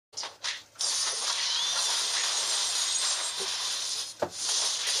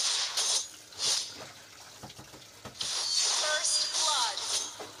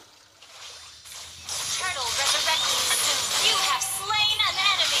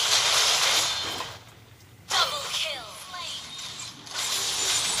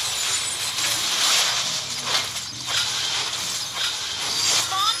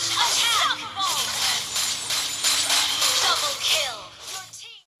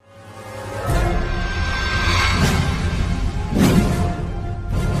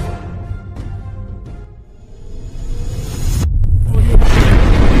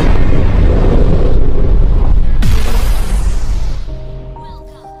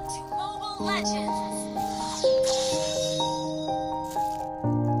Legends.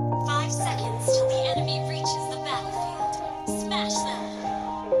 5 seconds till the enemy reaches the battlefield. Smash them.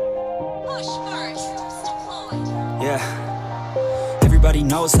 Push first. Deployed. Yeah. Everybody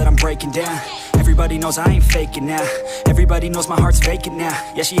knows that I'm breaking down. Everybody knows I ain't faking now. Everybody knows my heart's vacant now.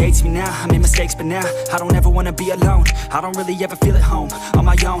 Yeah, she hates me now, I made mistakes but now I don't ever wanna be alone. I don't really ever feel at home. On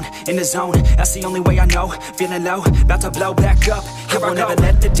my own, in the zone, that's the only way I know. Feeling low, about to blow back up. Here I won't ever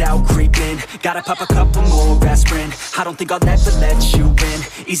let the doubt creep in. Gotta pop a couple more aspirin. I don't think I'll ever let you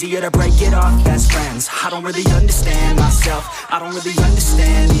in. Easier to break it off best friends. I don't really understand myself. I don't really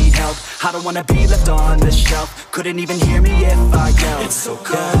understand, need help. I don't wanna be left on the shelf. Couldn't even hear me if I yelled. It's so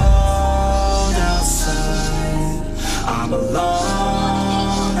cold outside, I'm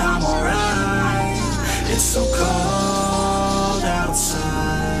alone, I'm alright. It's so cold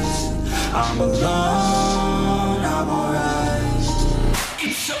outside, I'm alone, I'm alright.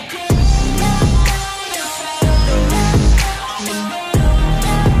 It's so cold.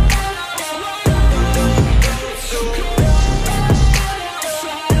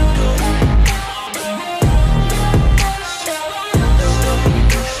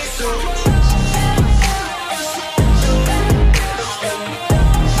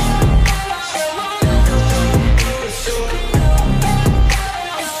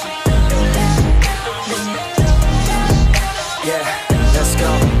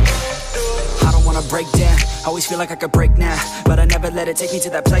 Break down, always feel like I could break now, but I never let it take me to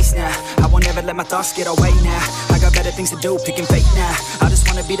that place now. I won't ever let my thoughts get away now. I got better things to do, picking fate now. I just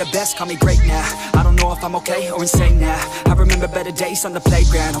wanna be the best, call me great now. I don't know if I'm okay or insane now. I remember better days on the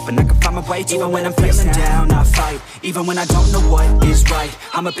playground, hoping I can find my way. Even when I'm feeling down, I fight. Even when I don't know what is right,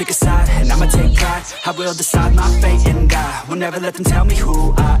 I'ma pick a side and I'ma take pride. I will decide my fate and I will never let them tell me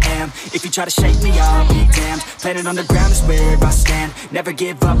who I am. If you try to shake me, I'll be damned. Planet on the ground is where I stand. Never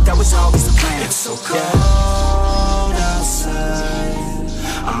give up, that was always the plan. It's so cold outside,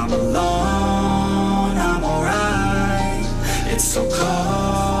 I'm alone, I'm alright. It's so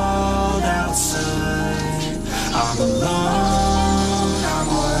cold outside, I'm alone, I'm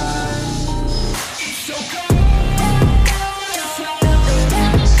alright. It's so cold.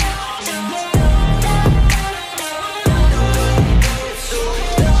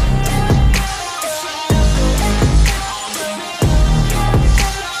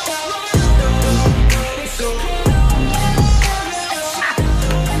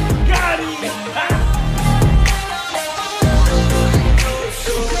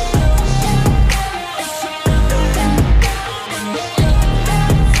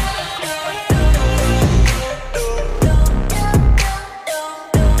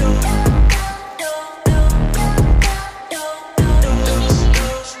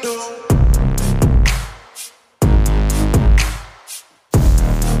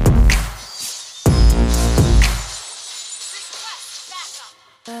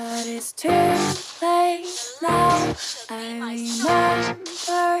 But it's too late now. I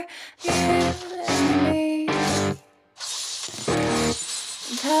remember you and me,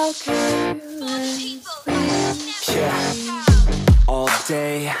 and how careless we Yeah, all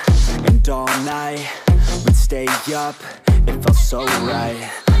day and all night we'd stay up, it felt so right.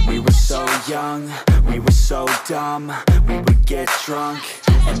 We were so young, we were so dumb. We would get drunk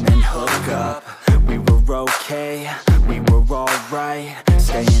and then hook up. We were okay, we were alright.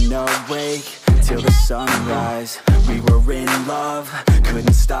 Staying awake till the sunrise. We were in love,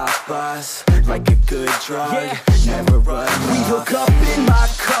 couldn't stop us. Like a good drug, never run. We hook up in my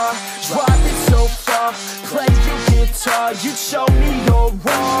car, driving so far. Play your guitar, you'd show me your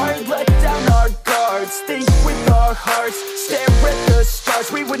art. Let down our guards, think with our hearts. Stare at the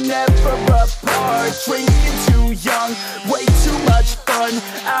stars, we were never apart. Drinking too young, way too much fun.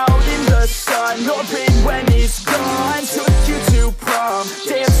 Out in the sun, orbit when it's gone. Took you to prom,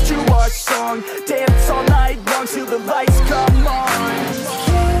 dance to our song. Dance all night long till the lights come on.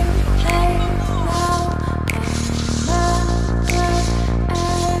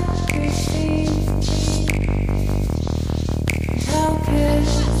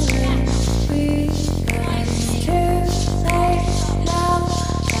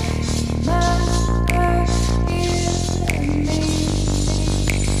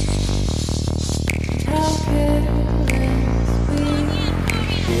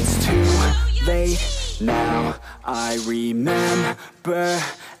 It's too late now, I remember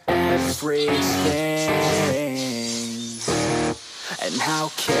everything. And how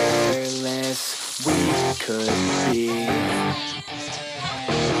careless we could be.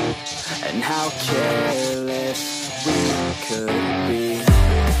 And how careless we could be.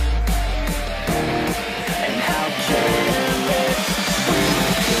 And how careless we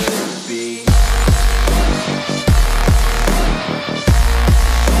could be.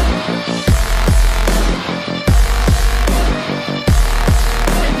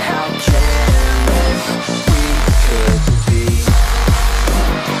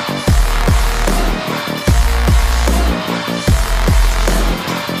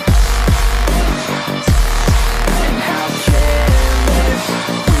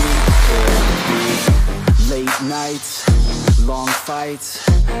 lights,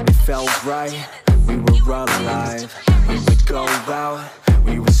 it felt right, we were alive. We would go out,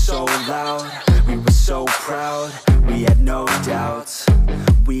 we were so loud, we were so proud, we had no doubts.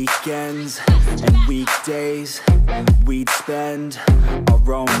 Weekends and weekdays, we'd spend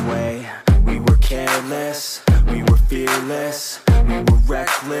our own way. We were careless, we were fearless, we were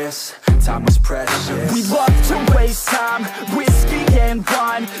reckless, time was precious. We loved to waste time, whiskey and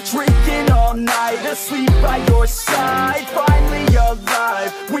wine, drinking all night, asleep by your side. Finally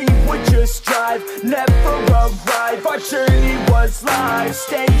alive, we would just drive, never arrive. Our journey was live,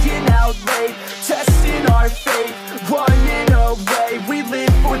 staying out late, testing our fate, running away. We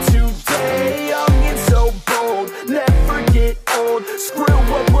live for today, young and so bold, never get old. Screw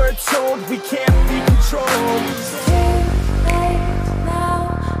what we're told, we can't be controlled. It's too late now,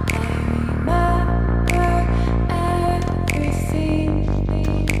 I remember everything.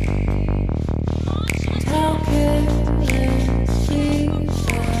 How careless we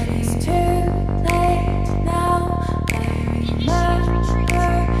got. It's too late now, I remember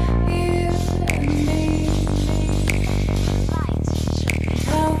you and me.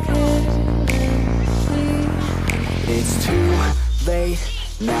 How careless we got. It's too late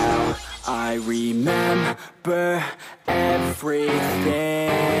now, I remember everything,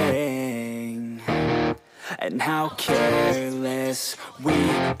 and how careless we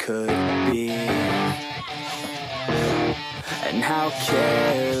could be, and how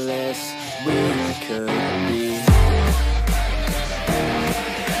careless we could be,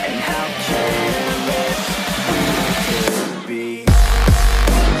 and how careless we could be.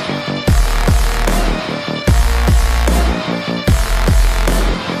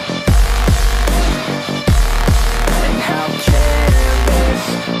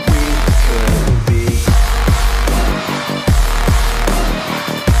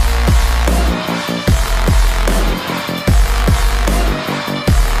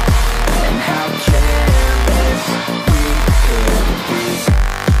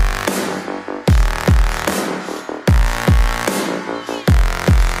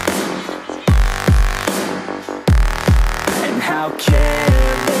 How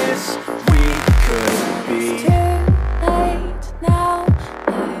careless we could be. It's too late now, I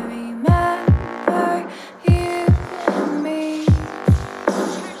remember you and me.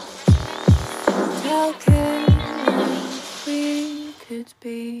 How careless we could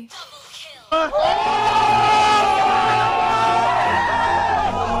be.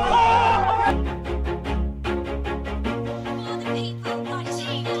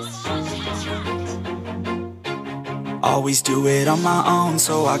 Always do it on my own,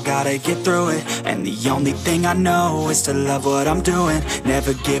 so I gotta get through it. And the only thing I know is to love what I'm doing.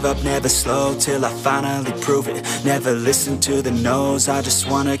 Never give up, never slow, till I finally prove it. Never listen to the no's, I just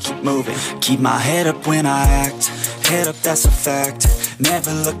wanna keep moving. Keep my head up when I act, head up, that's a fact.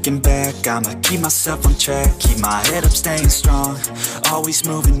 Never looking back, I'ma keep myself on track. Keep my head up, staying strong, always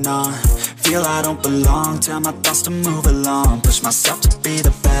moving on. Feel I don't belong, tell my thoughts to move along. Push myself to be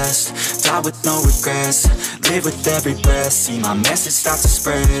the best, die with no regrets. Live with every breath, see my message start to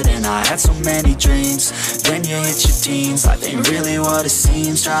spread. And I had so many dreams, then you hit your teens. Life ain't really what it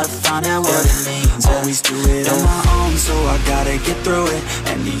seems, try to find out what it means. Always do it on my own, so I gotta get through it.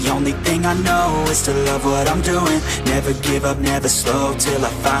 And the only thing I know is to love what I'm doing. Never give up, never slow, till I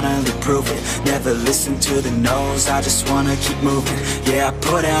finally prove it. Never listen to the no's, I just wanna keep moving. Yeah, I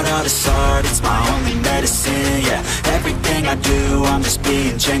put out all this art, it's my only medicine. Yeah, everything I do, I'm just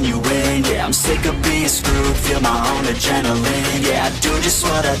being genuine. Yeah, I'm sick of being screwed, feel my own adrenaline. Yeah, I do just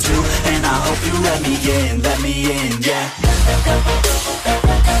what I do, and I hope you let me in, yeah.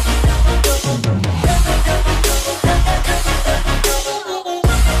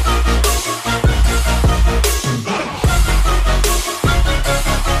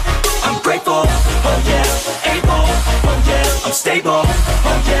 I'm grateful, oh yeah, able, oh yeah, I'm stable,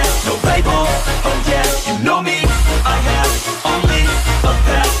 oh yeah, no label, oh yeah, you know me, I have only a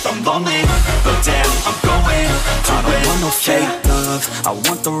path, I'm lonely, but damn, I'm going to win. I don't want no fake love, I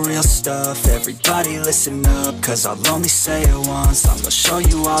want the real stuff. Everybody listen up, cause I'll only say it once. I'm gonna show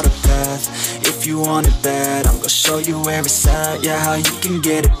you all the path, if you want it bad. I'm gonna show you where it's at, yeah, how you can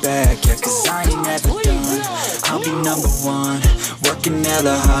get it back. Yeah, cause I ain't never done, I'll be number one. Working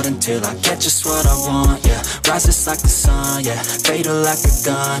hella hard until I get just what I want, yeah. Rises like the sun, yeah, fatal like a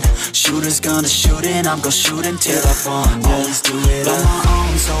gun. Shooter's gonna shoot and I'm gonna shoot until I won, yeah. Always do it on my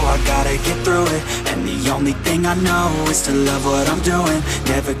own, so I gotta get through it. And the only thing I know is to love what I'm doing. win.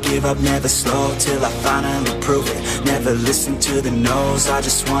 Never give up, never slow, till I finally prove it. Never listen to the no's, I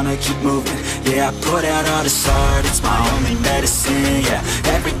just wanna keep moving. Yeah, I put out all this art, it's my only medicine. Yeah,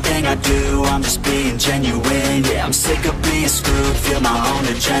 everything I do, I'm just being genuine. Yeah, I'm sick of being screwed, feel my own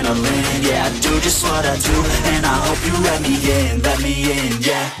adrenaline. Yeah, I do just what I do, and I hope you let me in,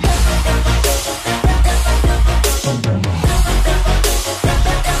 yeah.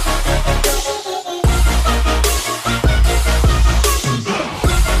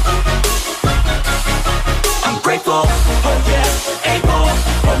 Grateful, oh yeah, able,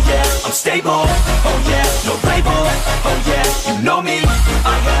 oh yeah, I'm stable, oh yeah, no label, oh yeah, you know me,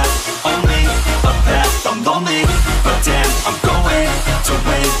 I have only a path, I'm lonely, but damn, I'm going to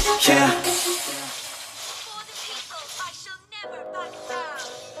win, yeah. For the people, I shall never back down.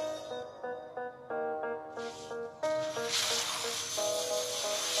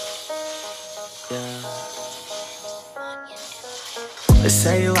 They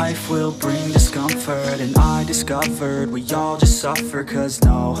say life will bring discomfort, and I discovered we all just suffer, cause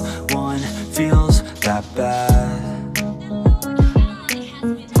no one feels that bad.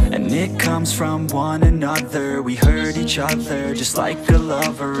 And it comes from one another, we hurt each other just like a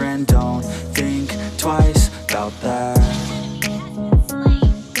lover, and don't think twice about that.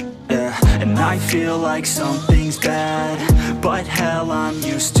 Yeah, and I feel like something's bad, but hell, I'm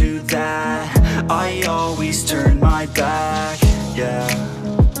used to that. I always turn my back, yeah.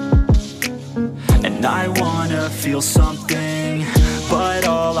 And I wanna feel something, but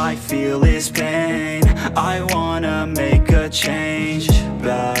all I feel is pain. I wanna make a change,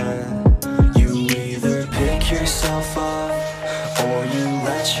 but you either pick yourself up or you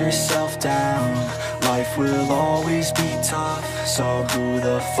let yourself down. Life will always be tough, so who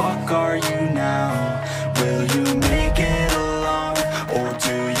the fuck are you now? Will you make it alone, or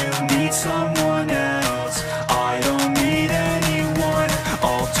do you need someone else? I don't need anyone,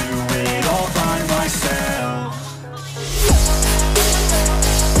 I'll do it all by myself.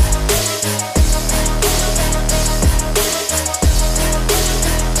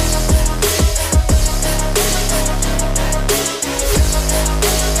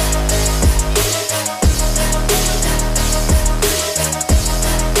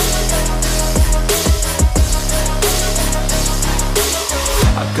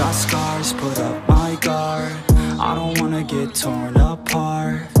 I've got scars, put up my guard. I don't wanna get torn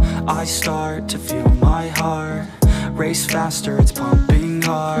apart. I start to feel my heart race faster, it's pumping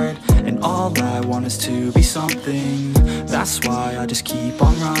hard. And all I want is to be something. That's why I just keep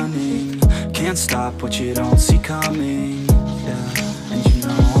on running. Can't stop what you don't see coming, yeah, and you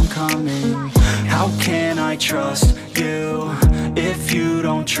know I'm coming. How can I trust you if you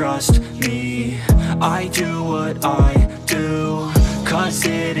don't trust me? I do what I do, cause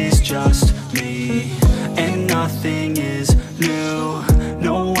it is just me, and nothing is new.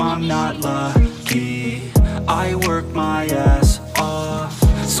 No, I'm not lucky, I work my ass off,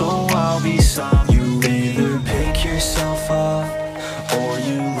 so I'll be some. You either pick yourself up or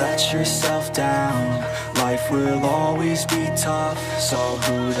you let yourself down. Life will always be tough, so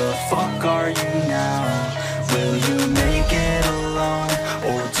who the fuck are you now? Will you make it alone,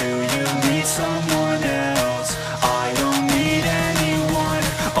 or do you need someone